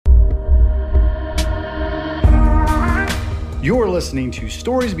You're listening to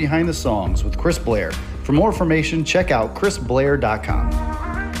Stories Behind the Songs with Chris Blair. For more information, check out chrisblair.com.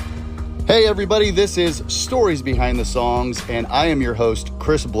 Hey everybody, this is Stories Behind the Songs, and I am your host,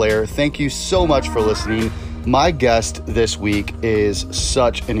 Chris Blair. Thank you so much for listening. My guest this week is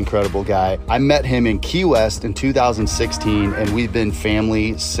such an incredible guy. I met him in Key West in 2016, and we've been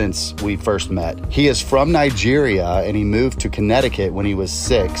family since we first met. He is from Nigeria, and he moved to Connecticut when he was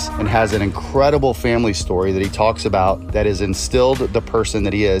 6, and has an incredible family story that he talks about that has instilled the person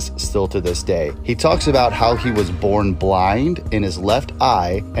that he is still to this day. He talks about how he was born blind in his left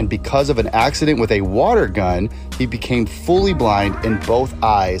eye, and because of an accident with a water gun, he became fully blind in both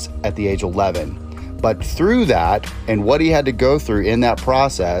eyes at the age of 11. But through that and what he had to go through in that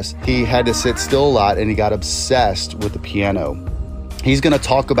process, he had to sit still a lot and he got obsessed with the piano. He's going to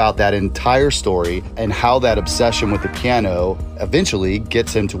talk about that entire story and how that obsession with the piano eventually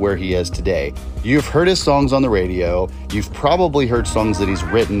gets him to where he is today. You've heard his songs on the radio. You've probably heard songs that he's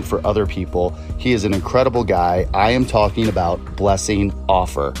written for other people. He is an incredible guy. I am talking about Blessing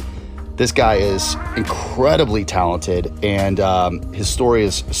Offor. This guy is incredibly talented, and his story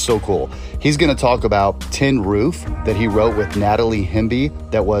is so cool. He's going to talk about Tin Roof that he wrote with Natalie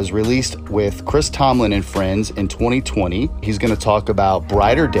Hemby that was released with Chris Tomlin and Friends in 2020. He's going to talk about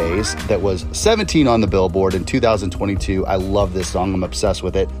Brighter Days that was 17 on the Billboard in 2022. I love this song. I'm obsessed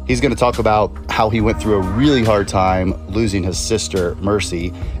with it. He's going to talk about how he went through a really hard time losing his sister,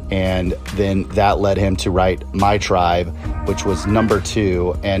 Mercy, and then that led him to write My Tribe, which was number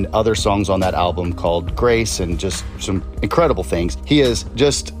 2, and other songs on that album called Grace, and just some incredible things. He is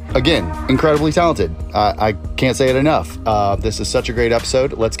just, again, incredibly talented. I can't say it enough. This is such a great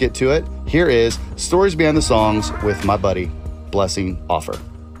episode. Let's get to it. Here is Stories Behind the Songs with my buddy, Blessing Offor.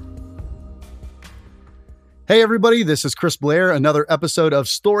 Hey everybody, this is Chris Blair, another episode of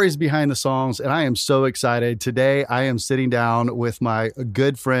Stories Behind the Songs, and I am so excited. Today I am sitting down with my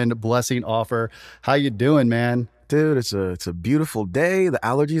good friend, Blessing Offor. How you doing, man? Dude, it's a beautiful day. The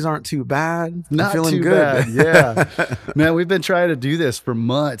allergies aren't too bad. Not I'm feeling too good. Bad. Yeah. Man, we've been trying to do this for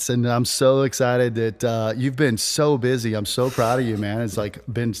months, and I'm so excited that you've been so busy. I'm so proud of you, man. It's like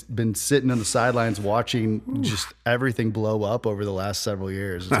been sitting on the sidelines watching just everything blow up over the last several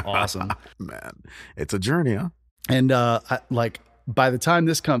years. It's awesome. Man, it's a journey, huh? And by the time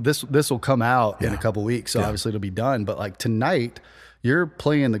this will come out in a couple weeks, so obviously it'll be done. But like tonight, you're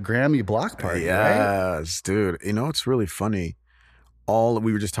playing the Grammy block party, right? Yes, dude. You know, it's really funny.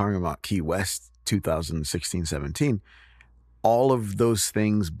 We were just talking about Key West 2016, 17. All of those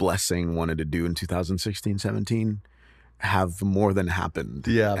things Blessing wanted to do in 2016, 17 have more than happened.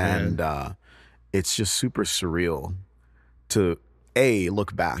 Yeah, man. And it's just super surreal to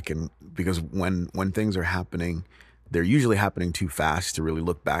look back, and because when things are happening, they're usually happening too fast to really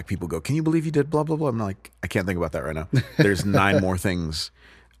look back. People go, "Can you believe you did blah, blah, blah?" I'm like, I can't think about that right now. There's 9 more things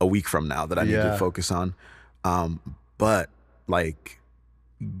a week from now that I need to focus on. But like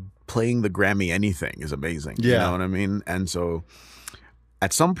playing the Grammy anything is amazing. Yeah. You know what I mean? And so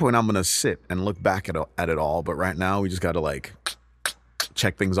at some point I'm going to sit and look back at it all. But right now we just got to like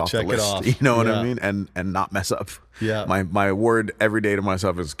check things off the list. You know what I mean? And not mess up. Yeah. My word every day to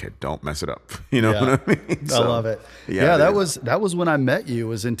myself is, okay, don't mess it up. You know what I mean? So, I love it. Yeah, that was when I met you. It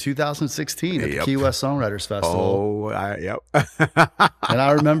was in 2016 at the Key West Songwriters Festival. And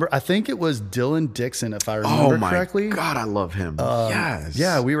I remember, I think it was Dylan Dixon, if I remember correctly. Oh my God, I love him. Yes.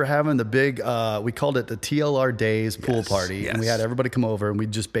 Yeah, we were having the big, we called it the TLR Days pool party. And we had everybody come over, and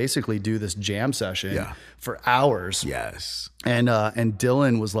we'd just basically do this jam session for hours. Yes. And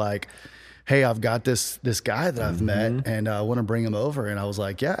Dylan was like, "Hey, I've got this guy that I've met, and I want to bring him over." And I was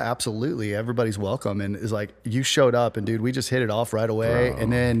like, "Yeah, absolutely. Everybody's welcome." And it's like, you showed up, and dude, we just hit it off right away. Bro.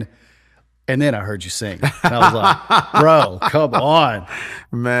 And then I heard you sing. And I was like, bro, come on.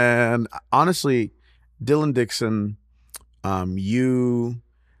 Man, honestly, Dylan Dixon,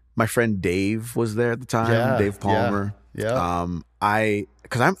 my friend Dave was there at the time, Dave Palmer. Yeah.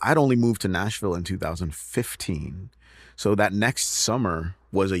 Because I'd only moved to Nashville in 2015. So that next summer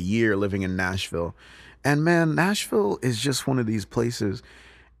was a year living in Nashville. And man, Nashville is just one of these places.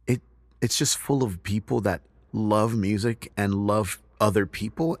 It's just full of people that love music and love other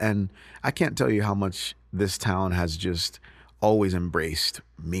people. And I can't tell you how much this town has just always embraced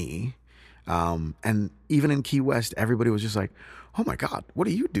me. And even in Key West, everybody was just like, "Oh my God, what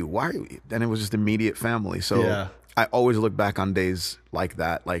do you do? Why are you?" And it was just immediate family. So I always look back on days like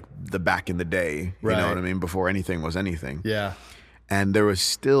that, like the back in the day, you know what I mean? Before anything was anything. Yeah. And there was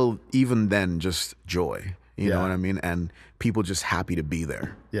still, even then, just joy, you know what I mean? And people just happy to be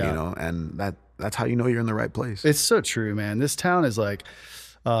there, you know? And that's how you know you're in the right place. It's so true, man. This town is like,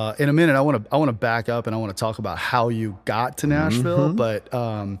 In a minute, I want to back up and I want to talk about how you got to Nashville. But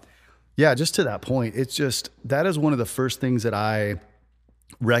yeah, just to that point, it's just that is one of the first things that I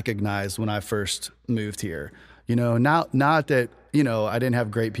recognized when I first moved here. You know, not that, you know, I didn't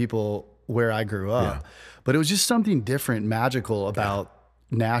have great people where I grew up, but it was just something different, magical about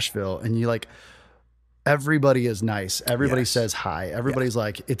Nashville. And you like, everybody is nice. Everybody says hi. Everybody's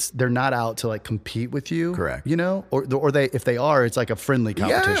like, they're not out to like compete with you. Correct. You know, or they, if they are, it's like a friendly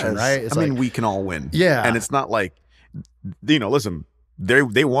competition, right? It's I mean, we can all win. Yeah. And it's not like, you know, listen,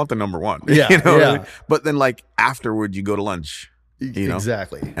 they want the number one. Yeah. You know? But then like afterward, you go to lunch. You know?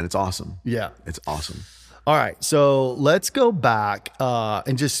 Exactly. And it's awesome. Yeah. It's awesome. All right. So let's go back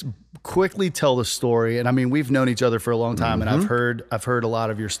and just quickly tell the story. And I mean, we've known each other for a long time, and I've heard a lot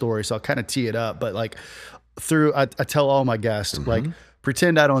of your story. So I'll kind of tee it up. But like I tell all my guests, like,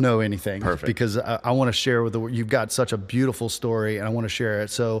 pretend I don't know anything. Perfect. Because I want to share with you've got such a beautiful story and I want to share it.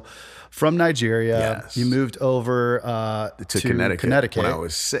 So from Nigeria, you moved over to Connecticut when I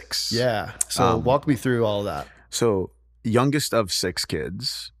was 6. Yeah. So walk me through all of that. So youngest of 6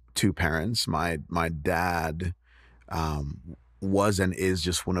 kids, 2 parents. My dad was and is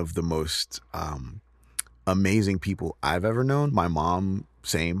just one of the most amazing people I've ever known. My mom,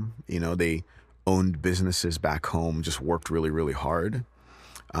 same. You know, they owned businesses back home, just worked really, really hard.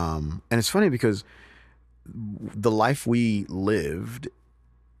 And it's funny because the life we lived,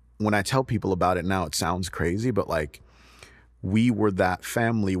 when I tell people about it now, it sounds crazy, but like we were that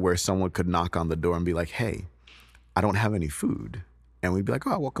family where someone could knock on the door and be like, hey, I don't have any food. And we'd be like,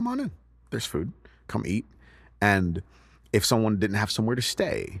 oh, well, come on in. There's food. Come eat. And if someone didn't have somewhere to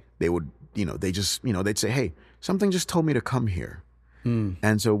stay, they would, you know, they'd say, hey, something just told me to come here.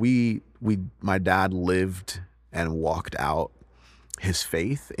 And so my dad lived and walked out his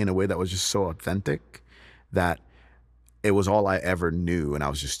faith in a way that was just so authentic that it was all I ever knew, and I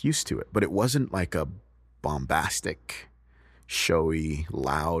was just used to it. But it wasn't like a bombastic, showy,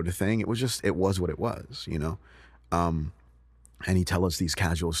 loud thing. It was what it was, you know? And he'd tell us these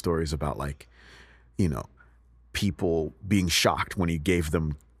casual stories about like, you know, people being shocked when he gave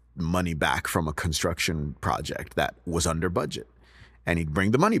them money back from a construction project that was under budget. And he'd bring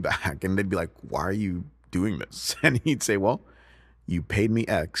the money back and they'd be like, why are you doing this? And he'd say, well, you paid me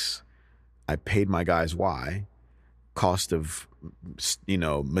X. I paid my guys Y. Cost of, you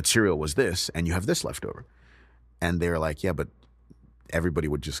know, material was this, and you have this left over. And they were like, yeah, but everybody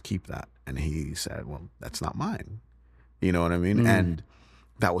would just keep that. And he said, well, that's not mine. You know what I mean? And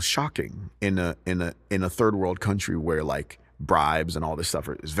that was shocking in a third world country where like bribes and all this stuff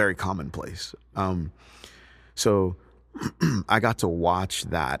is very commonplace. So I got to watch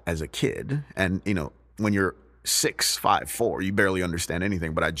that as a kid. And, you know, when you're 6, 5, 4, you barely understand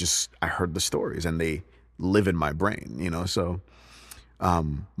anything, but I heard the stories and they live in my brain, you know? So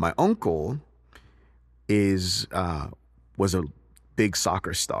my uncle was a big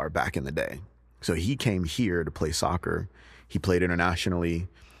soccer star back in the day. So he came here to play soccer. He played internationally.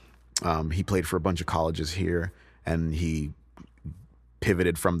 He played for a bunch of colleges here, and he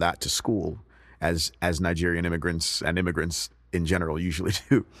pivoted from that to school as Nigerian immigrants and immigrants in general usually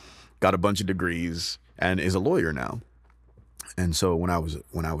do. Got a bunch of degrees and is a lawyer now. And so when I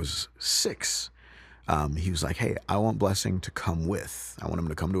was 6, he was like, hey, I want Blessing to come with. I want him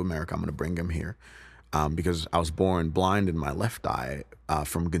to come to America. I'm going to bring him here. Because I was born blind in my left eye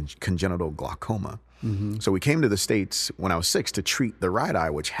from congenital glaucoma. So we came to the States when I was 6 to treat the right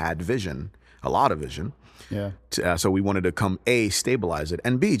eye, which had vision, a lot of vision. Yeah. So we wanted to come, A, stabilize it,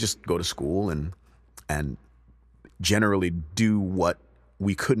 and B, just go to school and generally do what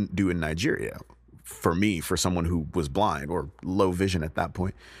we couldn't do in Nigeria. For me, for someone who was blind or low vision at that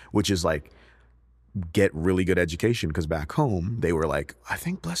point, which is like get really good education, because back home they were like, I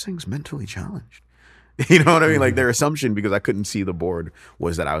think Blessing's mentally challenged. You know what I mean? Like their assumption, because I couldn't see the board,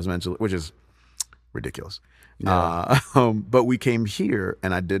 was that I was mentally, which is ridiculous. Yeah. But we came here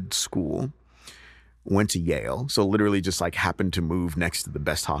and I did school, went to Yale. So literally just like happened to move next to the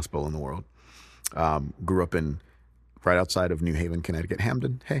best hospital in the world. Grew up right outside of New Haven, Connecticut,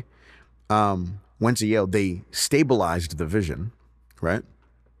 Hamden. Hey, went to Yale. They stabilized the vision, right?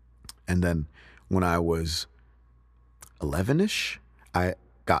 And then when I was 11-ish, I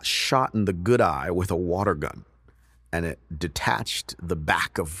got shot in the good eye with a water gun, and it detached the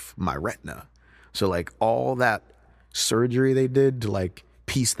back of my retina. So like all that surgery they did to like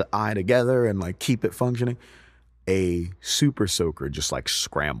piece the eye together and like keep it functioning, a super soaker just like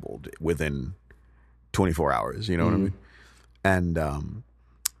scrambled within 24 hours, you know what I mean? And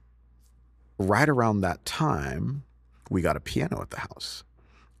right around that time, we got a piano at the house.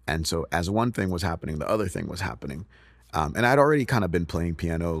 And so as one thing was happening, the other thing was happening. And I'd already kind of been playing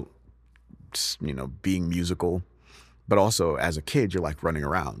piano, being musical, but also as a kid, you're like running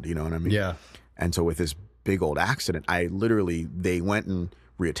around, you know what I mean? Yeah. And so with this big old accident, they went and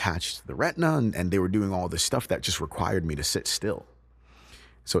reattached the retina and they were doing all this stuff that just required me to sit still.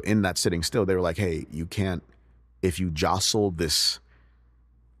 So in that sitting still, they were like, hey, you can't, if you jostle this,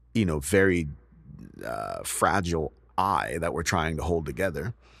 very fragile eye that we're trying to hold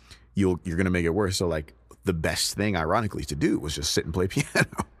together, you're going to make it worse. So like the best thing ironically to do was just sit and play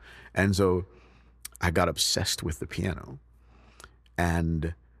piano. And so I got obsessed with the piano,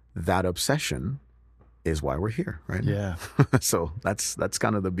 and that obsession is why we're here right now. So that's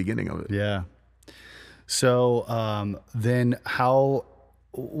kind of the beginning of it. Yeah. So then how,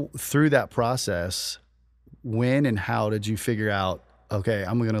 through that process, when and how did you figure out, okay,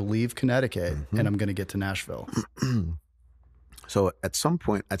 I'm going to leave Connecticut and I'm going to get to Nashville? So at some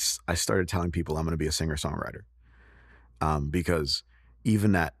point, I started telling people I'm going to be a singer-songwriter, because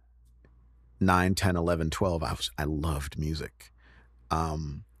even at 9, 10, 11, 12, I loved music.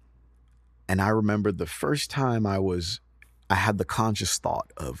 And I remember the first time I had the conscious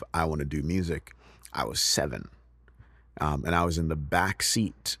thought of I want to do music, I was 7. And I was in the back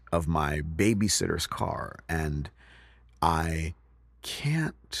seat of my babysitter's car, and I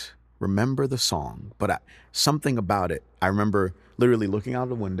can't remember the song, but something about it. I remember literally looking out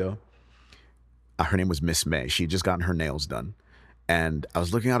the window. Her name was Miss May. She had just gotten her nails done. And I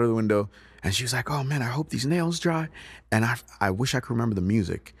was looking out of the window, and she was like, oh man, I hope these nails dry. And I wish I could remember the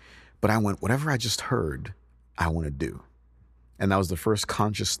music, but I went, whatever I just heard, I want to do. And that was the first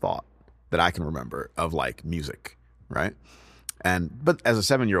conscious thought that I can remember of like music, right? But as a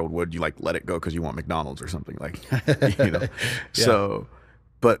 7-year-old would, you like let it go because you want McDonald's or something, like, Yeah. So,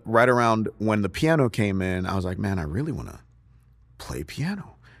 but right around when the piano came in, I was like, man, I really want to play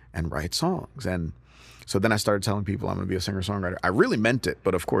piano and write songs. And so then I started telling people I'm going to be a singer-songwriter. I really meant it,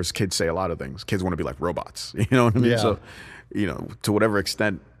 but of course kids say a lot of things. Kids want to be like robots, you know what I mean? Yeah. So, to whatever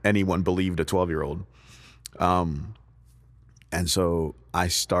extent anyone believed a 12-year-old. And so I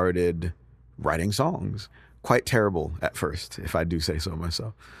started writing songs. Quite terrible at first, if I do say so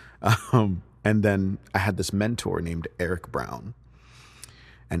myself. And then I had this mentor named Eric Brown.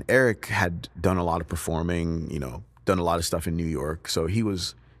 And Eric had done a lot of performing, done a lot of stuff in New York. So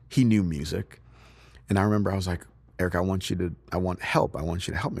he knew music. And I remember I was like, Eric, I want help. I want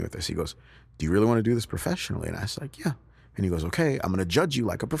you to help me with this. He goes, do you really want to do this professionally? And I was like, yeah. And he goes, okay, I'm going to judge you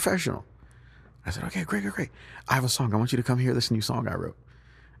like a professional. I said, okay, great. I have a song. I want you to come hear this new song I wrote.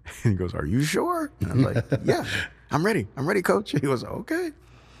 And he goes, are you sure? And I was like, yeah, I'm ready, coach. He goes, okay.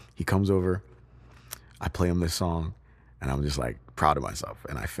 He comes over, I play him this song, and I'm just like proud of myself.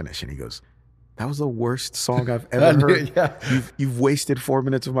 And I finish, and he goes, that was the worst song I've ever heard. Yeah. You've wasted 4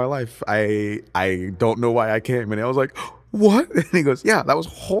 minutes of my life. I don't know why I came. And I was like, what? And he goes, yeah, that was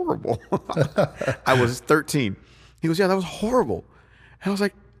horrible. I was 13. He goes, yeah, that was horrible. And I was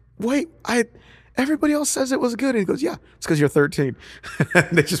like, wait, everybody else says it was good. And he goes, yeah, it's because you're 13.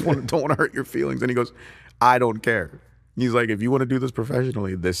 They just don't want to hurt your feelings. And he goes, I don't care. He's like, if you want to do this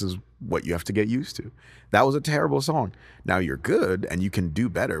professionally, this is what you have to get used to. That was a terrible song. Now you're good and you can do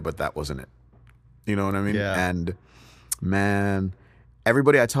better, but that wasn't it. You know what I mean? Yeah. And man,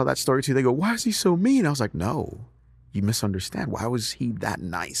 everybody I tell that story to, they go, why is he so mean? I was like, no, you misunderstand. Why was he that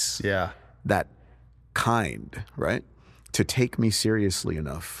nice? Yeah. That kind, right? To take me seriously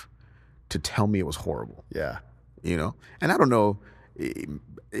enough to tell me it was horrible. Yeah. And I don't know,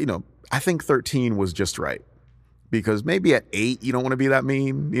 I think 13 was just right, because maybe at 8, you don't want to be that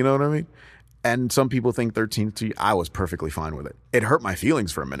mean. You know what I mean? And some people think 13, I was perfectly fine with it. It hurt my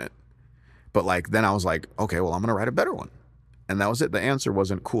feelings for a minute, but like, then I was like, okay, well, I'm going to write a better one. And that was it. The answer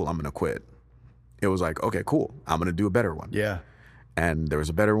wasn't cool, I'm going to quit. It was like, okay, cool, I'm going to do a better one. Yeah. And there was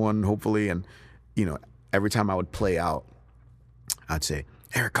a better one, hopefully. And, every time I would play out, I'd say,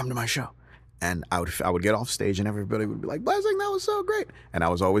 Eric, come to my show. And I would get off stage and everybody would be like, Blessing, that was so great. And I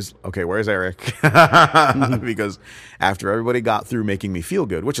was always, okay, where's Eric? Because after everybody got through making me feel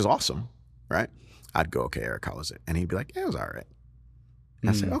good, which is awesome, right? I'd go, okay, Eric, how was it? And he'd be like, yeah, it was all right. And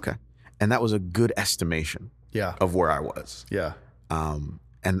I'd say, okay. And that was a good estimation of where I was. Yeah.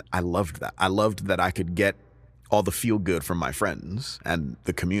 And I loved that. I loved that I could get all the feel good from my friends and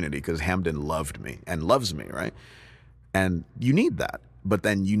the community, because Hamden loved me and loves me, right? And you need that. But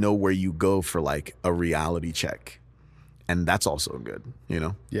then where you go for like a reality check. And that's also good,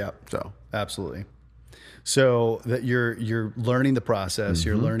 Yeah. So absolutely. So that you're learning the process,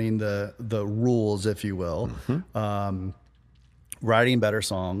 you're learning the rules, if you will. Writing better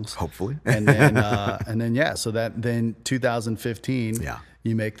songs, hopefully. and then so that then 2015,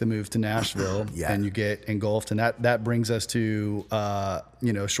 you make the move to Nashville Yeah. and you get engulfed. And that brings us to,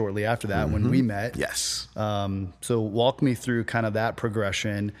 shortly after that when we met. Yes. So walk me through kind of that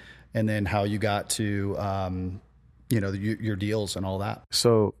progression and then how you got to, your deals and all that.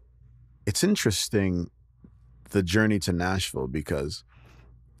 So it's interesting, the journey to Nashville, because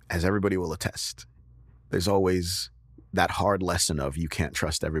as everybody will attest, there's always that hard lesson of you can't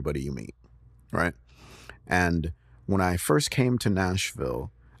trust everybody you meet, right? And when I first came to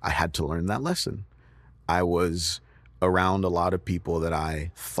Nashville, I had to learn that lesson. I was around a lot of people that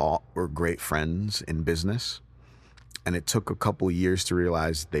I thought were great friends in business, and it took a couple years to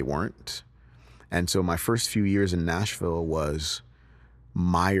realize they weren't. And so my first few years in Nashville was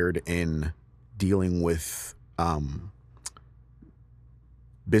mired in dealing with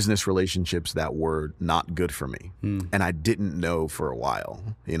business relationships that were not good for me. And I didn't know for a while,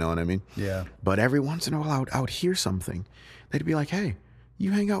 you know what I mean? Yeah. But every once in a while I would hear something. They'd be like, hey,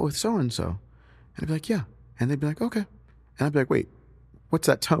 you hang out with so-and-so. And I'd be like, yeah. And they'd be like, okay. And I'd be like, wait, what's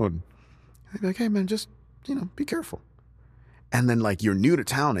that tone? And they'd be like, hey man, just, be careful. And then like, you're new to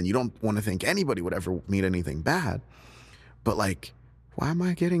town and you don't want to think anybody would ever mean anything bad. But like, why am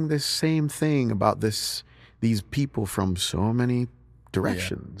I getting this same thing about these people from so many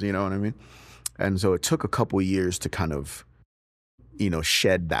directions? You know what I mean? And so it took a couple years to kind of,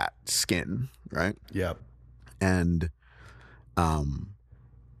 shed that skin, right? Yep. And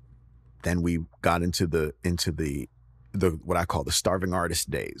then we got into the what I call the starving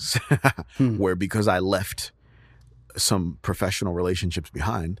artist days, where because I left some professional relationships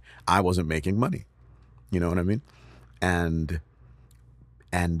behind, I wasn't making money. You know what I mean? And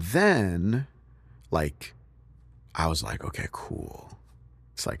then like I was like, okay, cool.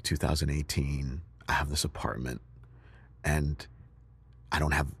 It's like 2018. I have this apartment and I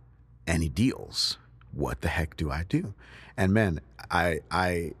don't have any deals. What the heck do I do? And man,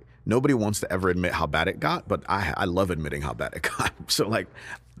 I nobody wants to ever admit how bad it got, but I love admitting how bad it got. So like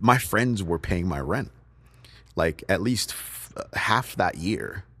my friends were paying my rent. Like at least half that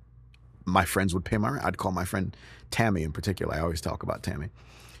year, my friends would pay my rent. I'd call my friend Tammy in particular. I always talk about Tammy.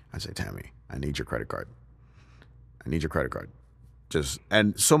 I'd say, Tammy, I need your credit card. I need your credit card.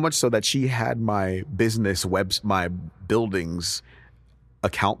 And so much so that she had my my building's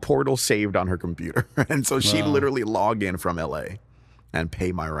account portal saved on her computer. And so she'd literally log in from LA and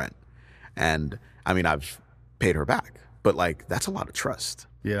pay my rent. And I mean, I've paid her back, but like, that's a lot of trust.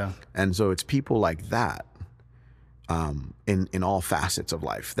 Yeah. And so it's people like that, in all facets of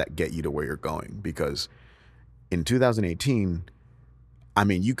life that get you to where you're going. Because in 2018, I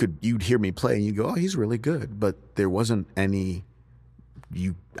mean, you'd hear me play and you'd go, oh, he's really good. But there wasn't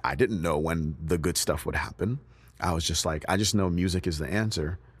I didn't know when the good stuff would happen. I was just like, I just know music is the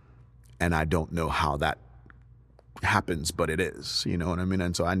answer. And I don't know how that happens, but it is, you know what I mean?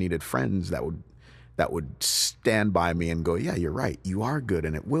 And so I needed friends that would stand by me and go, yeah, you're right. You are good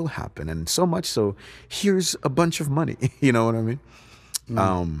and it will happen. And so much so, here's a bunch of money, you know what I mean?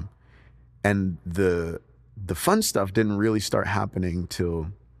 And the fun stuff didn't really start happening till,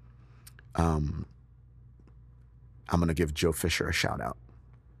 I'm going to give Joe Fisher a shout out.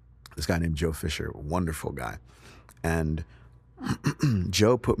 This guy named Joe Fisher, wonderful guy. And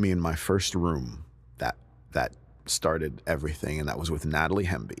Joe put me in my first room that started everything. And that was with Natalie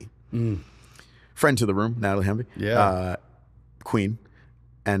Hemby. Friend to the room, Natalie Hemby. Yeah. Queen.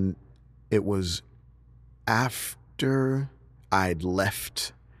 And it was after I'd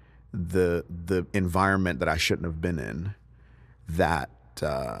left the environment that I shouldn't have been in,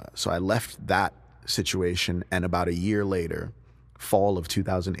 so I left that situation, and about a year later, fall of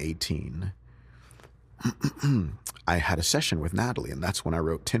 2018, I had a session with Natalie, and that's when I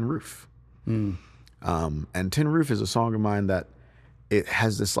wrote Tin Roof. And Tin Roof is a song of mine that it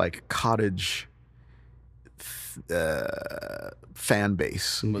has this like cottage fan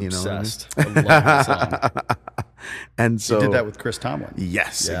base. I'm obsessed. You know what I mean? I love that song. And so you did that with Chris Tomlin.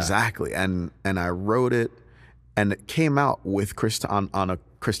 Yes, Yeah. exactly. And I wrote it, and it came out with Chris on a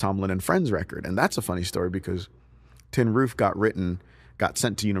Chris Tomlin and Friends record. And that's a funny story because Tin Roof got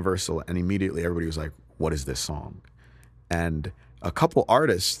sent to Universal, and immediately everybody was like, what is this song? And a couple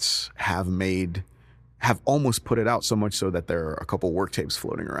artists have almost put it out, so much so that there are a couple work tapes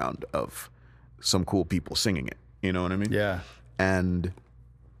floating around of some cool people singing it. You know what I mean? Yeah. And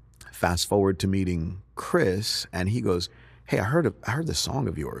fast forward to meeting Chris, and he goes, hey, I heard this song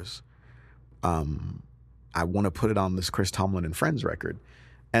of yours. I want to put it on this Chris Tomlin and Friends record.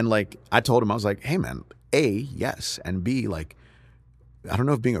 And like, I told him, I was like, hey man, A, yes. And B, like, I don't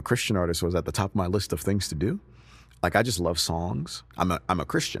know if being a Christian artist was at the top of my list of things to do. Like, I just love songs. I'm a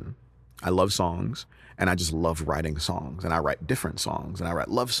Christian. I love songs. And I just loved writing songs, and I write different songs, and I write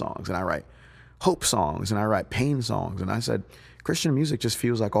love songs, and I write hope songs, and I write pain songs. And I said, Christian music just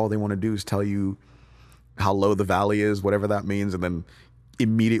feels like all they want to do is tell you how low the valley is, whatever that means, and then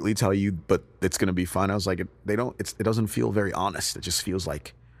immediately tell you, but it's going to be fun. I was like, it doesn't feel very honest. It just feels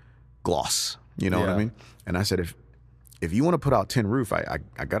like gloss. You know what I mean? And I said, if you want to put out Tin Roof, I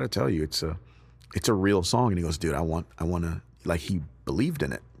got to tell you, it's a real song. And he goes, dude, I want to, like, he believed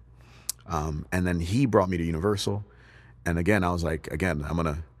in it. And then he brought me to Universal. And again, I was like, I'm going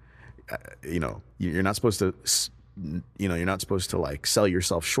to, you're not supposed to, you're not supposed to like sell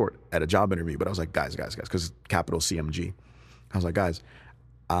yourself short at a job interview. But I was like, guys, because capital CMG. I was like, guys,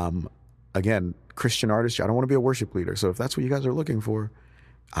 again, Christian artist, I don't want to be a worship leader. So if that's what you guys are looking for,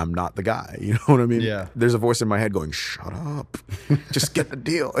 I'm not the guy. You know what I mean? Yeah. There's a voice in my head going, shut up, just get the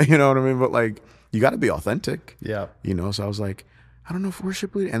deal. You know what I mean? But like, you got to be authentic. Yeah. So I was like, I don't know if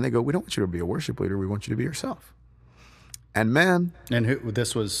worship leader. And they go, we don't want you to be a worship leader. We want you to be yourself. And man. And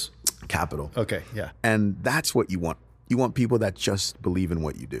this was? Capital. Okay. Yeah. And that's what you want. You want people that just believe in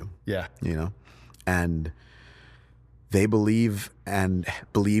what you do. Yeah. And they believe and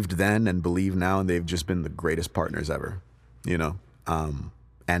believed then and believe now. And they've just been the greatest partners ever,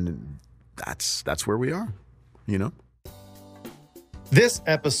 and that's where we are, This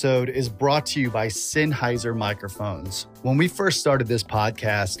episode is brought to you by Sennheiser microphones. When we first started this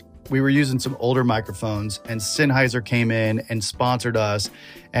podcast, we were using some older microphones, and Sennheiser came in and sponsored us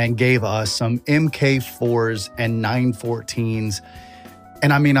and gave us some MK4s and 914s.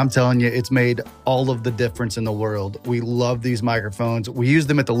 And I mean, I'm telling you, it's made all of the difference in the world. We love these microphones. We use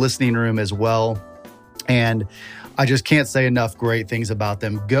them at the listening room as well. And I just can't say enough great things about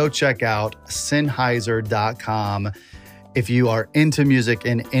them. Go check out Sennheiser.com. If you are into music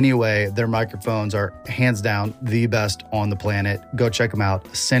in any way, their microphones are hands down the best on the planet. Go check them out,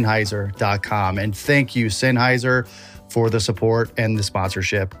 Sennheiser.com. And thank you, Sennheiser, for the support and the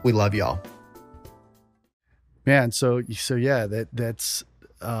sponsorship. We love y'all. Man, so yeah, that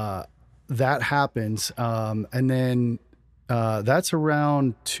happens. And then that's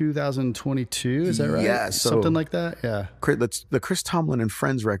around 2022, is that right? Yeah. Something like that? Yeah. The Chris Tomlin and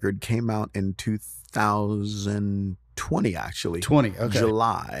Friends record came out in 2020, actually. 20, okay.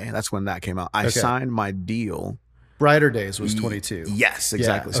 July. That's when that came out. I signed my deal. Brighter Days was 22. Yes,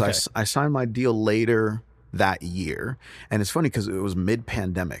 exactly. Yeah, okay. So I signed my deal later that year. And it's funny because it was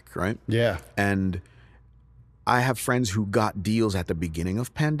mid-pandemic, right? Yeah. And I have friends who got deals at the beginning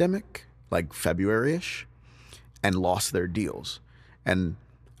of pandemic, like February-ish, and lost their deals. And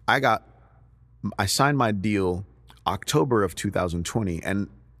I signed my deal October of 2020, and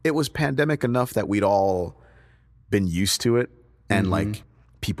it was pandemic enough that we'd all been used to it, and like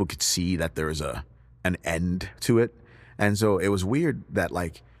people could see that there was an end to it. And so it was weird that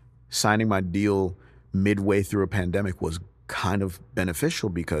like signing my deal midway through a pandemic was kind of beneficial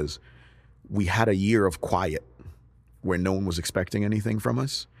because we had a year of quiet where no one was expecting anything from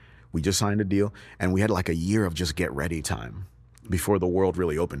us. We just signed a deal, and we had like a year of just get ready time before the world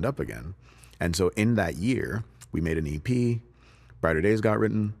really opened up again. And so in that year, we made an EP, Brighter Days got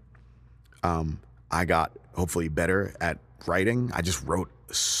written. I got hopefully better at writing. I just wrote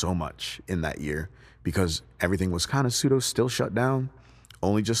so much in that year because everything was kind of still shut down,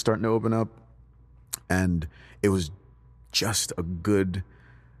 only just starting to open up. And it was just a good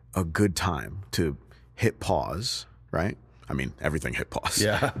time to hit pause, right? I mean, everything hit pause.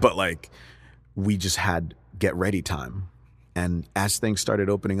 Yeah. But like, we just had get ready time. And as things started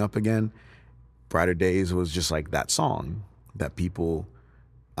opening up again, Brighter Days was just like that song that people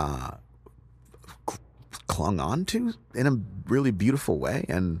clung on to in a really beautiful way.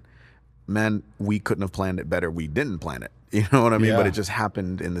 And man, we couldn't have planned it better. We didn't plan it. You know what I mean? Yeah. But it just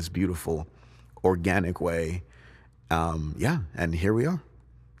happened in this beautiful, organic way. And here we are,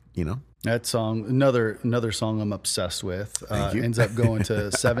 That song, another song I'm obsessed with, ends up going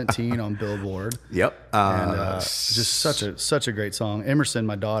to 17 on Billboard. Yep. And just such a great song. Emerson,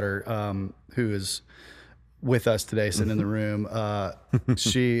 my daughter, who is with us today, sitting in the room,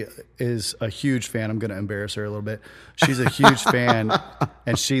 she is a huge fan. I'm going to embarrass her a little bit. She's a huge fan,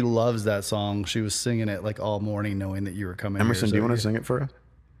 and she loves that song. She was singing it like all morning, knowing that you were coming. Emerson, here, do you want to sing it for us?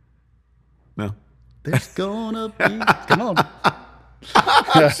 No. There's gonna be. Come on.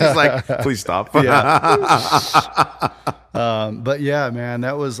 She's like, please stop. Yeah. But yeah, man,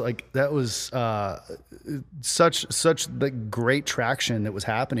 that was such the great traction that was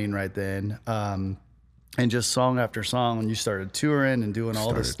happening right then. And just song after song, and you started touring and doing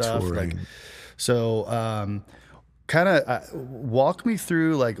all this stuff. Touring. Like, so, kind of walk me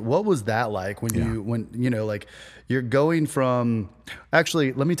through, like, what was that like when you know, like, you're going from,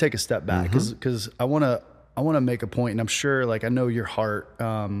 actually, let me take a step back, because I want to make a point, and I'm sure, like, I know your heart,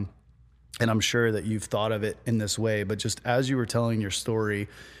 and I'm sure that you've thought of it in this way, but just as you were telling your story,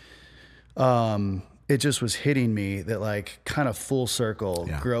 it just was hitting me that, like, kind of full circle,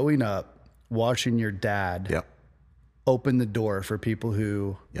 growing up, watching your dad open the door for people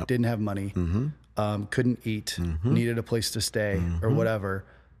who didn't have money, couldn't eat, needed a place to stay or whatever.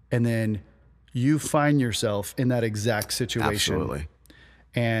 And then you find yourself in that exact situation. Absolutely.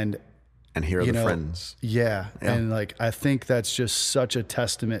 And here are the friends. Yeah. And like, I think that's just such a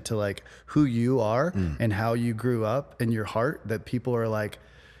testament to, like, who you are and how you grew up in your heart, that people are like,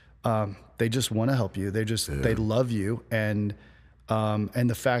 they just want to help you. They love you. And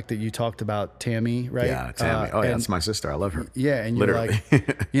the fact that you talked about Tammy, right? Yeah, Tammy. That's my sister. I love her. Yeah, and you're like,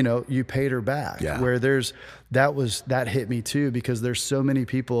 you paid her back. Yeah. Where that hit me too, because there's so many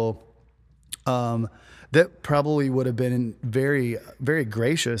people that probably would have been very, very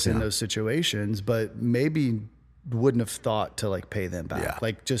gracious in those situations, but maybe wouldn't have thought to, like, pay them back. Yeah.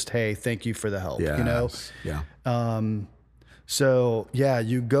 Like, just, hey, thank you for the help. Yes. So yeah,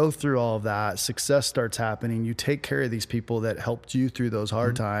 you go through all of that, success starts happening, you take care of these people that helped you through those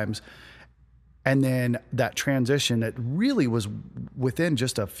hard times. And then that transition that really was within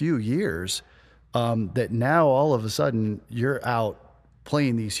just a few years, that now all of a sudden you're out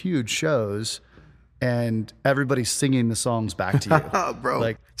playing these huge shows and everybody's singing the songs back to you. Bro,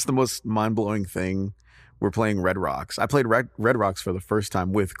 like, it's the most mind-blowing thing. We're playing Red Rocks. I played Red Rocks for the first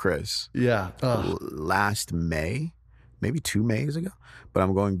time with Chris. Yeah. Last May. Maybe 2 Mays ago, but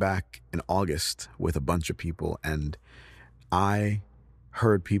I'm going back in August with a bunch of people, and I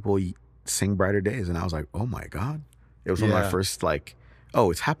heard people sing Brighter Days, and I was like, oh my God. It was one of my first, like,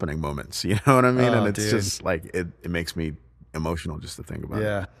 oh, it's happening moments, you know what I mean? And it's just like, it makes me emotional just to think about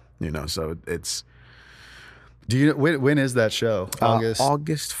it. So it's... Do you know, when is that show? August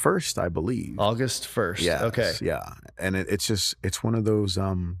 1st, I believe. August 1st. Yes, okay. Yeah. And it's one of those,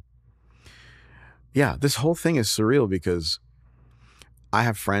 this whole thing is surreal because I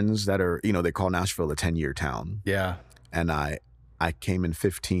have friends that are, they call Nashville a 10-year town. Yeah. And I came in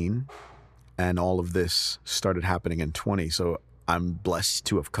 15 and all of this started happening in 20. So I'm blessed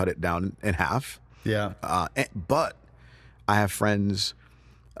to have cut it down in half. Yeah. But I have friends,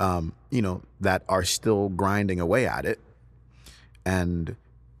 that are still grinding away at it. And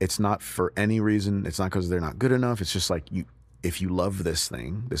it's not for any reason. It's not because they're not good enough. It's just like, if you love this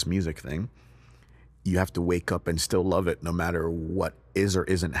thing, this music thing, you have to wake up and still love it no matter what is or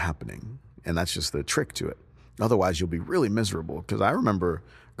isn't happening. And that's just the trick to it. Otherwise, you'll be really miserable. Because I remember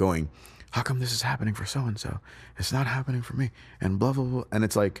going, how come this is happening for so-and-so? It's not happening for me. And blah, blah, blah. And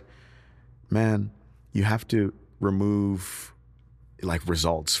it's like, man, you have to remove, like,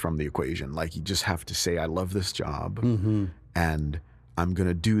 results from the equation. Like, you just have to say, I love this job and I'm going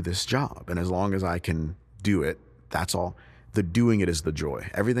to do this job. And as long as I can do it, that's all. The doing it is the joy.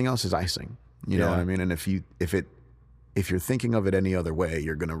 Everything else is icing. You know what I mean? And if you're thinking of it any other way,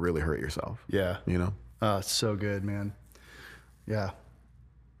 you're going to really hurt yourself. Yeah. It's so good, man. Yeah.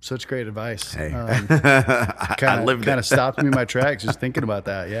 Such great advice. Hey. Kind of stopped me in my tracks just thinking about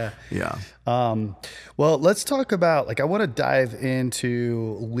that. Yeah. Yeah. Well, let's talk about, like, I want to dive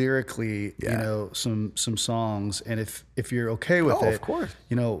into lyrically, some songs, and if you're okay with it, of course.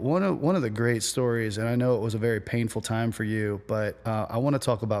 One of the great stories, and I know it was a very painful time for you, but I want to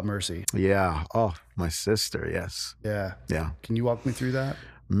talk about Mercy. Yeah. Oh, my sister. Yes. Yeah. Yeah. Can you walk me through that?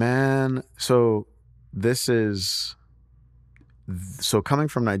 Man. So coming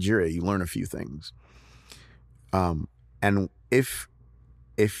from Nigeria, you learn a few things. And if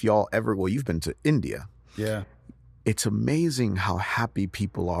y'all ever, you've been to India. Yeah. It's amazing how happy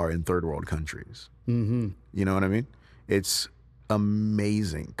people are in third world countries. Mm-hmm. You know what I mean? It's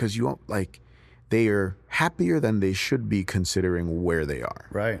amazing because they are happier than they should be considering where they are.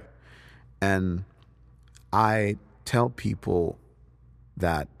 Right. And I tell people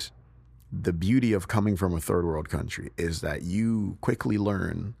that the beauty of coming from a third world country is that you quickly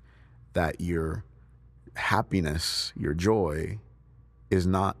learn that your happiness, your joy, is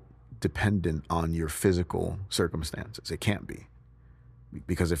not dependent on your physical circumstances. It can't be.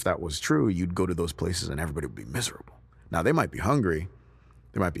 Because if that was true, you'd go to those places and everybody would be miserable. Now, they might be hungry,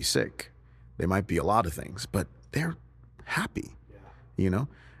 they might be sick, they might be a lot of things, but they're happy,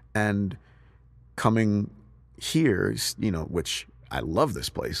 And coming here, which I love this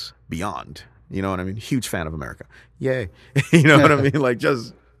place beyond, you know what I mean? Huge fan of America. Yay. You know what I mean? Like,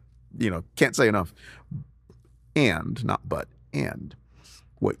 just, can't say enough. And, not but, and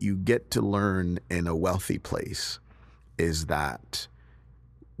what you get to learn in a wealthy place is that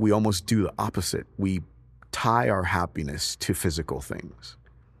we almost do the opposite. We tie our happiness to physical things.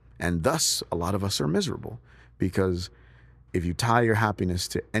 And thus, a lot of us are miserable, because if you tie your happiness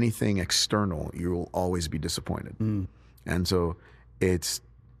to anything external, you will always be disappointed. And so it's,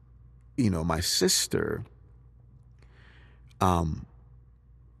 my sister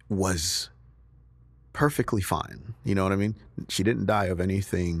was perfectly fine. You know what I mean? She didn't die of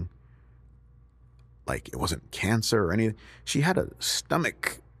anything, like it wasn't cancer or anything. She had a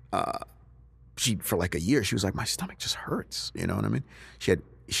stomach, for like a year, she was like, my stomach just hurts. You know what I mean?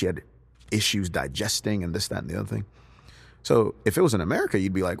 She had issues digesting and this, that, and the other thing. So if it was in America,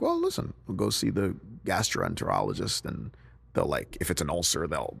 you'd be like, well, listen, we'll go see the gastroenterologist, and they'll, like, if it's an ulcer,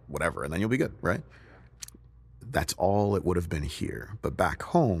 they'll whatever, and then you'll be good, right? That's all it would have been here. But back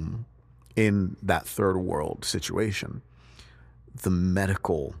home, in that third world situation, the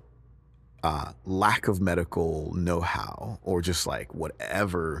medical, lack of medical know-how, or just like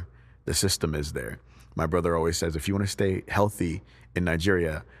whatever the system is there. My brother always says, if you want to stay healthy in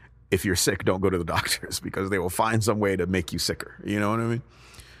Nigeria, if you're sick, don't go to the doctors, because they will find some way to make you sicker. You know what I mean?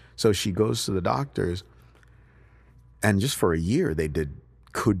 So she goes to the doctors, and just for a year, they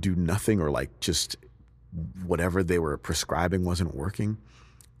could do nothing, or like just whatever they were prescribing wasn't working.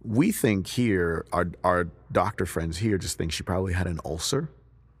 We think here, our doctor friends here just think she probably had an ulcer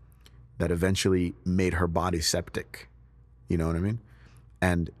that eventually made her body septic. You know what I mean?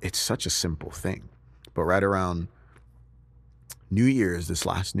 And it's such a simple thing. But right around New Year's, this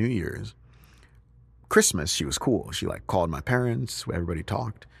last New Year's, Christmas, she was cool. She like called my parents, everybody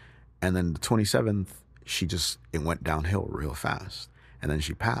talked. And then the 27th, it went downhill real fast. And then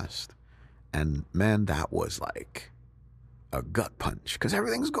she passed. And man, that was like a gut punch, because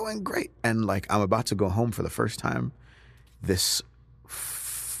everything's going great. And like, I'm about to go home for the first time this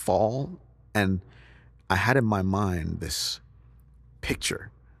fall. And I had in my mind this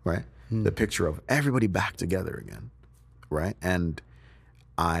picture, right? The picture of everybody back together again, right? And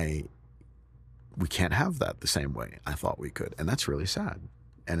we can't have that the same way I thought we could. And that's really sad.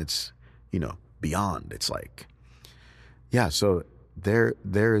 And it's, beyond. It's like, yeah, so there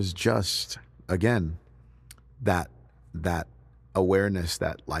is just, again, that awareness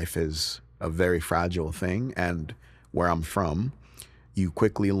that life is a very fragile thing. And where I'm from, you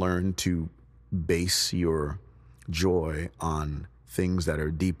quickly learn to base your joy on things that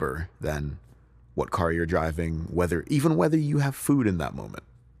are deeper than what car you're driving, whether you have food in that moment.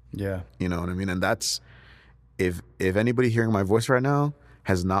 Yeah. You know what I mean? And that's, if anybody hearing my voice right now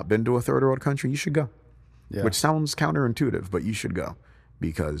has not been to a third world country, you should go. Yeah. Which sounds counterintuitive, but you should go,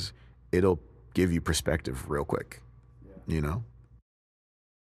 because it'll give you perspective real quick.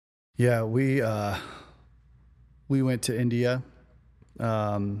 Yeah, we went to India,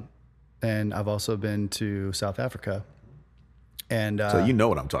 and I've also been to South Africa. And so you know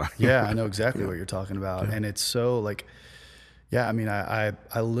what I'm talking about. Yeah, I know exactly what you're talking about. Yeah. And it's so like, yeah, I mean, I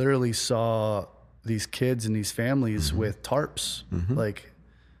literally saw these kids and these families with tarps, like,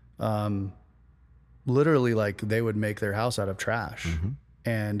 literally, like, they would make their house out of trash,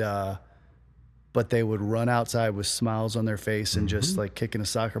 and but they would run outside with smiles on their face and just like kicking a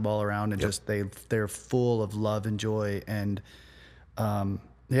soccer ball around, and just they're full of love and joy. And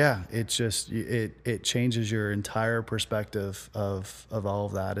yeah, it's just, it changes your entire perspective of all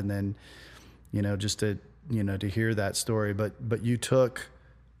of that. And then, just to hear that story, but you took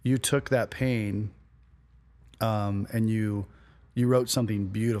that pain, and you wrote something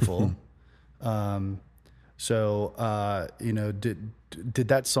beautiful. So, did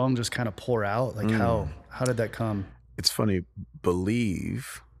that song just kind of pour out? Like how did that come? It's funny.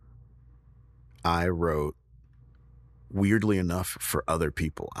 Believe I wrote, weirdly enough, for other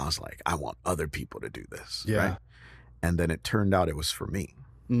people. I was like, I want other people to do this. Yeah. Right? And then it turned out it was for me.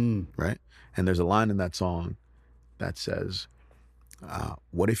 Right. And there's a line in that song that says,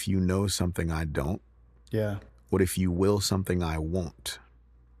 what if you know something I don't? Yeah. What if you will something I won't?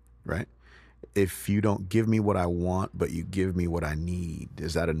 Right? If you don't give me what I want, but you give me what I need,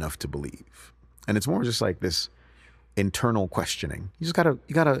 is that enough to believe? And it's more just like this internal questioning. You just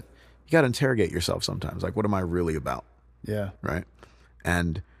gotta interrogate yourself sometimes. Like, what am I really about? Yeah. Right.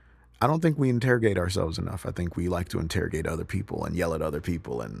 And I don't think we interrogate ourselves enough. I think we like to interrogate other people and yell at other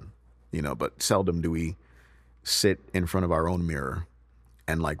people, and but seldom do we sit in front of our own mirror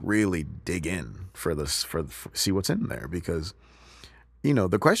and like really dig in for see what's in there. Because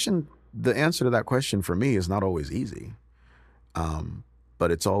the answer to that question for me is not always easy. But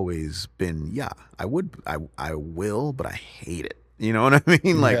it's always been, yeah, I will, but I hate it. You know what I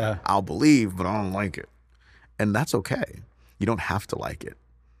mean? Like, I'll believe, but I don't like it. And that's okay. You don't have to like it.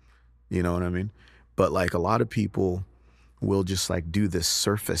 You know what I mean? But like, a lot of people will just like do this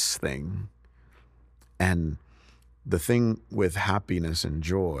surface thing. And the thing with happiness and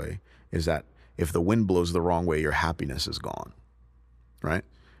joy is that if the wind blows the wrong way, your happiness is gone, right?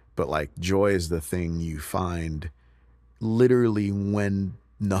 But like joy is the thing you find literally when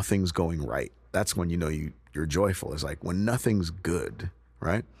nothing's going right. That's when you know you're joyful. It's like when nothing's good,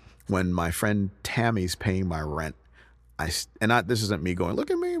 right? When my friend Tammy's paying my rent, this isn't me going,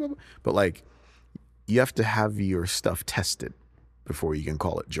 look at me, but like you have to have your stuff tested before you can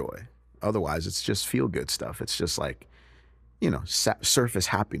call it joy. Otherwise, it's just feel good stuff. It's just like, surface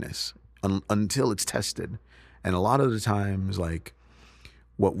happiness until it's tested. And a lot of the times, like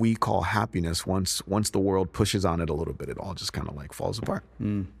what we call happiness, once the world pushes on it a little bit, it all just kind of like falls apart,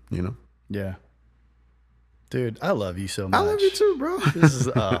 Yeah. Dude, I love you so much. I love you too, bro. This is,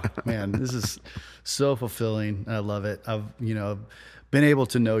 man, this is so fulfilling. I love it. I've, been able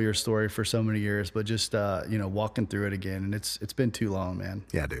to know your story for so many years, but just, walking through it again, and it's been too long, man.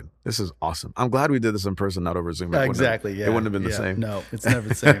 Yeah, dude, this is awesome. I'm glad we did this in person, not over Zoom. Exactly. Yeah. It wouldn't have been the same. No, it's never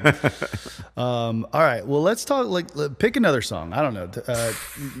the same. All right. Well, let's talk, pick another song. I don't know.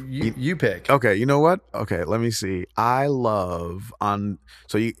 You pick. Okay. You know what? Okay. Let me see. I love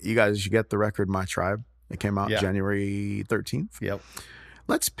so you guys, you get the record, My Tribe. It came out January 13th. Yep.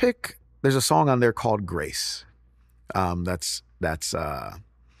 Let's pick, there's a song on there called Grace. It's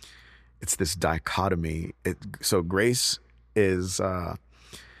this dichotomy. So Grace is, I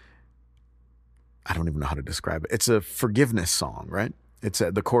don't even know how to describe it. It's a forgiveness song, right?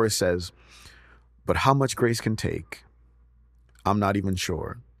 The chorus says, but how much grace can take, I'm not even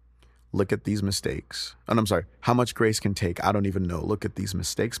sure. Look at these mistakes. And I'm sorry, how much grace can take, I don't even know. Look at these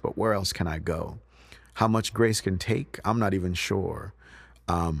mistakes, but where else can I go? How much grace can take, I'm not even sure.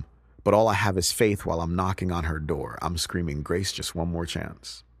 But all I have is faith while I'm knocking on her door. I'm screaming, grace, just one more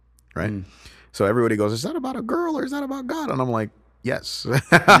chance, right? So everybody goes, is that about a girl or is that about God? And I'm like, yes.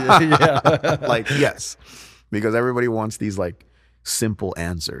 Like, yes. Because everybody wants these like simple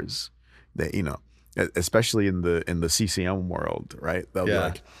answers that, especially in the CCM world, right? They'll be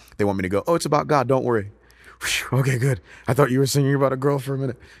like, they want me to go, oh, it's about God, don't worry. Whew, okay, good. I thought you were singing about a girl for a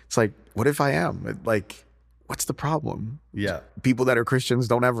minute. It's like, what if I am? Like, what's the problem? Yeah. People that are Christians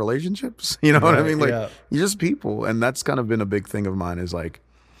don't have relationships. You know what I mean? Like, you're just people. And that's kind of been a big thing of mine is like,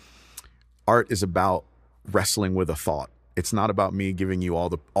 art is about wrestling with a thought. It's not about me giving you all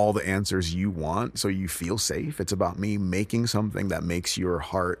the answers you want so you feel safe. It's about me making something that makes your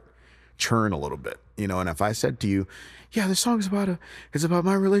heart churn a little bit. And if I said to you, yeah, this song is it's about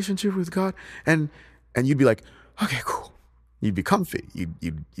my relationship with God, and you'd be like, okay, cool. You'd be comfy.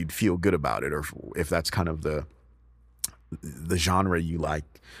 You'd feel good about it, or if that's kind of the genre you like.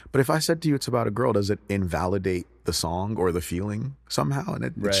 But if I said to you it's about a girl, does it invalidate the song or the feeling somehow? And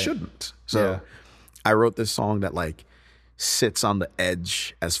it shouldn't. So I wrote this song that like sits on the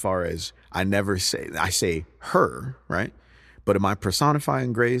edge as far as I say her, right? But am I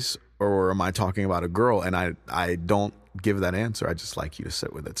personifying grace or am I talking about a girl? And I don't give that answer. I just like you to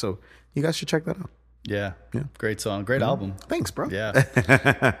sit with it. So you guys should check that out. Yeah. Great song. Great album. Thanks, bro. Yeah.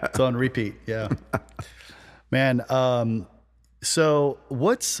 It's on repeat. Yeah. Man. So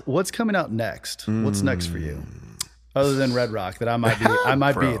what's coming out next? What's next for you? Other than Red Rock that I might be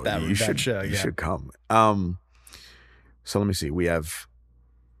Bro, at that show. You should come. So let me see. We have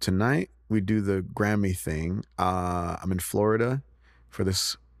tonight we do the Grammy thing. I'm in Florida for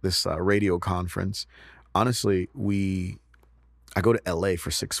this radio conference. Honestly, I go to LA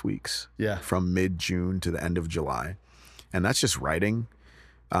for 6 weeks. Yeah. From mid-June to the end of July. And that's just writing.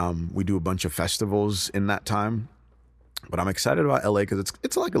 We do a bunch of festivals in that time. But I'm excited about LA because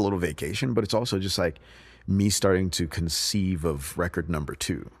it's like a little vacation, but it's also just like me starting to conceive of record number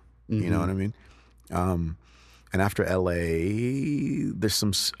 2. You know what I mean? And after LA,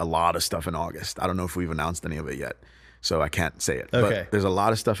 there's a lot of stuff in August. I don't know if we've announced any of it yet, so I can't say it. Okay. But there's a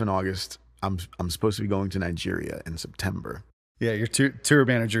lot of stuff in August. I'm supposed to be going to Nigeria in September. Yeah, your tour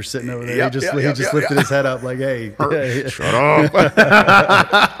manager sitting over there. He just lifted his head up like, hey. Shut up.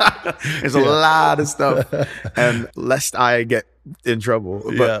 There's a lot of stuff. And lest I get in trouble.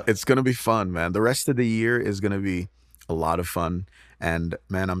 But it's going to be fun, man. The rest of the year is going to be a lot of fun. And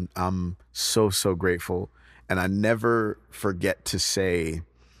man, I'm so grateful. And I never forget to say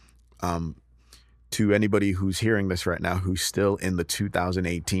to anybody who's hearing this right now, who's still in the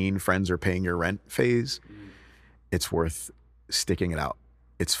 2018 friends are paying your rent phase, it's worth sticking it out.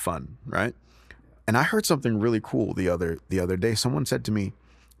 It's fun, right? And I heard something really cool the other day. Someone said to me,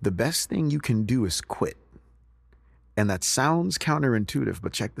 the best thing you can do is quit. And that sounds counterintuitive,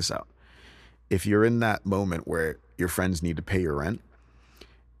 but check this out. If you're in that moment where your friends need to pay your rent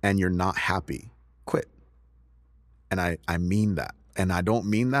and you're not happy, quit. And I mean that. And I don't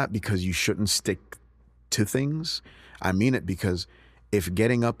mean that because you shouldn't stick to things. I mean it because if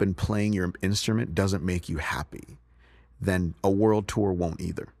getting up and playing your instrument doesn't make you happy, then a world tour won't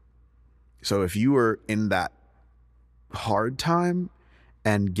either. So if you are in that hard time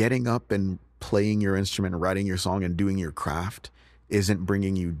and getting up and playing your instrument, writing your song and doing your craft isn't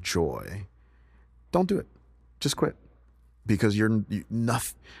bringing you joy, don't do it. Just quit. Because you're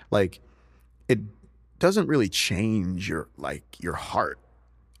nothing, like, it doesn't really change your heart.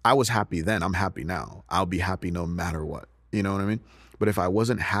 I was happy then, I'm happy now. I'll be happy no matter what. You know what I mean? But if I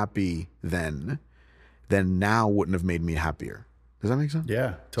wasn't happy then now wouldn't have made me happier. Does that make sense?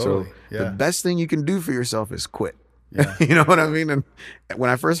 Yeah, totally. So the best thing you can do for yourself is quit. Yeah. You know what I mean? And when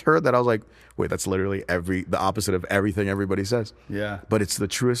I first heard that, I was like, wait, that's literally the opposite of everything everybody says. Yeah. But it's the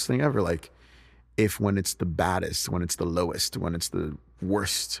truest thing ever. Like, when it's the baddest, when it's the lowest, when it's the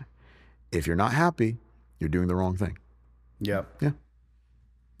worst, if you're not happy, you're doing the wrong thing. Yeah. Yeah.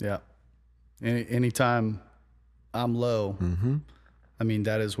 Yeah. Anytime I'm low, I mean,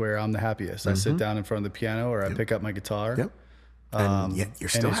 that is where I'm the happiest. I sit down in front of the piano or I pick up my guitar. Yep. And yet you're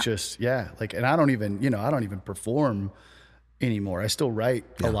still and it's just, like, and I don't even perform anymore. I still write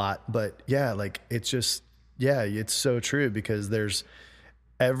a lot, but like, it's just, it's so true because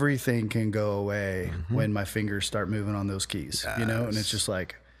everything can go away when my fingers start moving on those keys, and it's just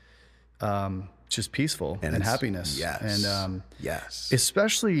like, just peaceful and happiness. Yes. And,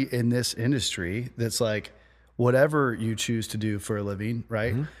 especially in this industry, that's like, whatever you choose to do for a living,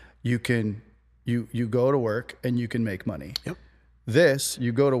 right? You can, you go to work and you can make money. Yep.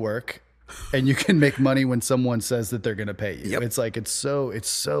 You go to work and you can make money when someone says that they're going to pay you. Yep. It's like, it's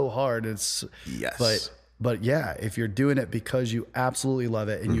so hard. But yeah, if you're doing it because you absolutely love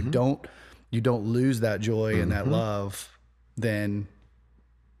it and you don't lose that joy and that love, then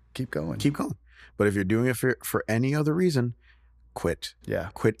keep going. Keep going. But if you're doing it for any other reason, quit. Yeah.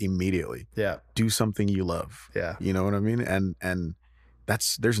 Quit immediately. Yeah. Do something you love. Yeah. You know what I mean? And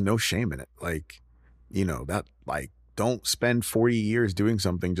there's no shame in it. Like, don't spend 40 years doing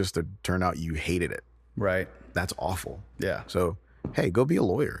something just to turn out you hated it. Right. That's awful. Yeah. So, hey, go be a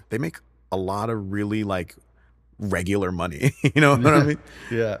lawyer. They make a lot of really regular money. You know what I mean?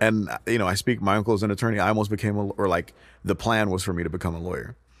 Yeah. And, my uncle is an attorney. I almost became the plan was for me to become a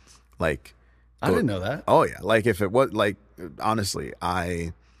lawyer. Like, I didn't know that. Oh yeah. Like if it was honestly,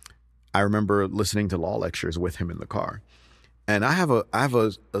 I remember listening to law lectures with him in the car, and I have a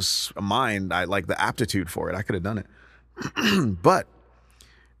mind. I like the aptitude for it. I could have done it. But,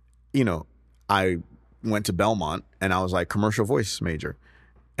 I went to Belmont and I was like commercial voice major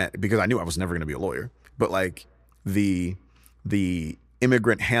because I knew I was never going to be a lawyer. But like the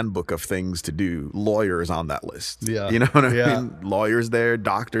immigrant handbook of things to do, lawyer is on that list. Yeah. You know what I mean? Lawyers there,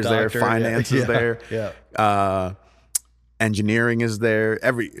 doctor there, finance is there. Yeah. Engineering is there.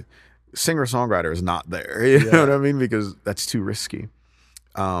 Every singer-songwriter is not there. You know what I mean? Because that's too risky.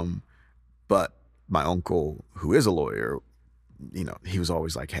 But my uncle, who is a lawyer, he was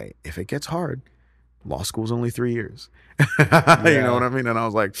always like, hey, if it gets hard, law school's only 3 years. You know what I mean? And I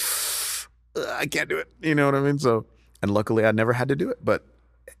was like, I can't do it. You know what I mean? So, and luckily I never had to do it. But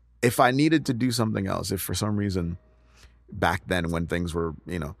if I needed to do something else, if for some reason back then when things were,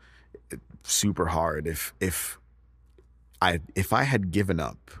 super hard, if I had given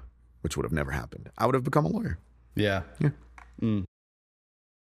up, which would have never happened, I would have become a lawyer. Yeah. Yeah. Mm.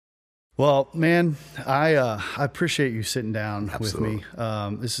 Well, man, I appreciate you sitting down Absolutely.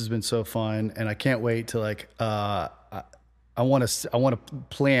 with me. This has been so fun, and I can't wait to I want to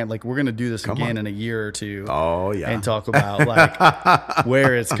plan, like, we're going to do this again in a year or two. Oh yeah. And talk about like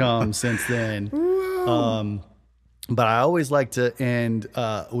where it's come since then. But I always like to end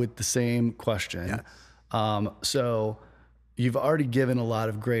with the same question. Yeah. So you've already given a lot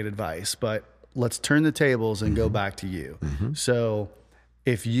of great advice, but let's turn the tables and go back to you. So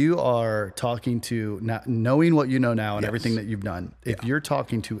if you are talking to, knowing what you know now and everything that you've done, if you're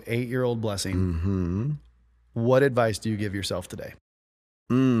talking to 8-year-old Blessing, what advice do you give yourself today?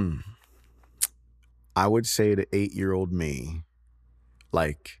 I would say to 8-year-old me,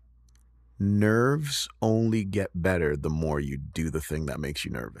 like, nerves only get better the more you do the thing that makes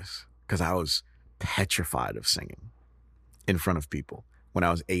you nervous. Because I was petrified of singing in front of people when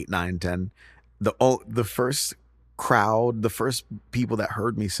I was 8, 9, 10. The first crowd, the first people that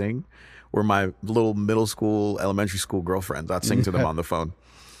heard me sing were my little middle school, elementary school girlfriends. I'd sing to them on the phone.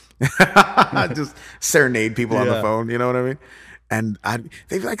 Just serenade people on the phone, you know what I mean? And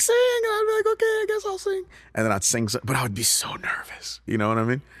they'd be like, sing, and I'd be like, okay, I guess I'll sing. And then I'd sing, but I would be so nervous, you know what I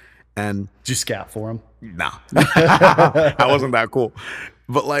mean? And did you scat for them? Nah, I wasn't that cool.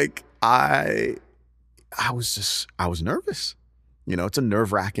 But like, I was nervous. You know, it's a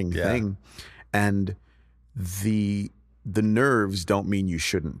nerve-wracking thing. And the nerves don't mean you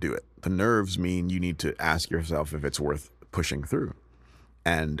shouldn't do it. The nerves mean you need to ask yourself if it's worth pushing through.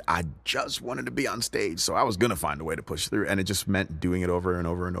 And I just wanted to be on stage, so I was gonna find a way to push through. And it just meant doing it over and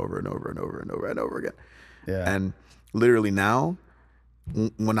over and over and over and over and over and over again. Yeah. And literally now,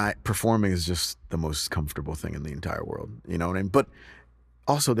 when performing is just the most comfortable thing in the entire world. You know what I mean? But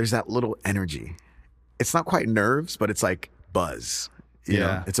also there's that little energy. It's not quite nerves, but it's like buzz. You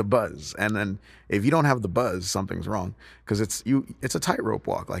know, it's a buzz. And then if you don't have the buzz, something's wrong. Because it's a tightrope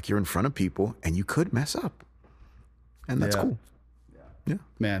walk. Like, you're in front of people and you could mess up. And that's cool. Yeah.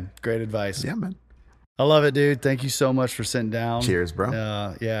 Man, great advice. Yeah, man. I love it, dude. Thank you so much for sitting down. Cheers, bro.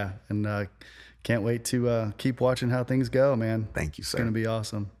 Yeah. And can't wait to keep watching how things go, man. Thank you, sir. It's going to be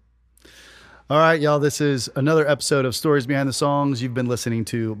awesome. All right, y'all. This is another episode of Stories Behind the Songs. You've been listening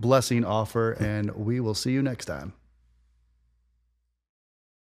to Blessing Offor, and we will see you next time.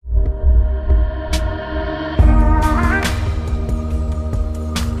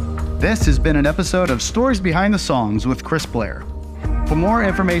 This has been an episode of Stories Behind the Songs with Chris Blair. For more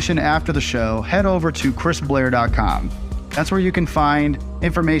information after the show, head over to chrisblair.com. That's where you can find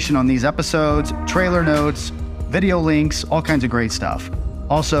information on these episodes, trailer notes, video links, all kinds of great stuff.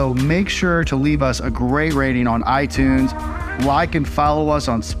 Also, make sure to leave us a great rating on iTunes, like and follow us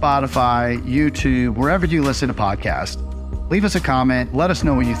on Spotify, YouTube, wherever you listen to podcasts. Leave us a comment, let us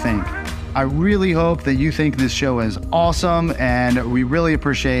know what you think. I really hope that you think this show is awesome, and we really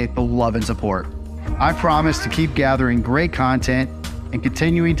appreciate the love and support. I promise to keep gathering great content and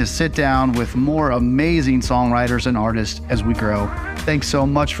continuing to sit down with more amazing songwriters and artists as we grow. Thanks so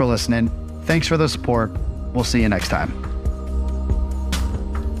much for listening. Thanks for the support. We'll see you next time.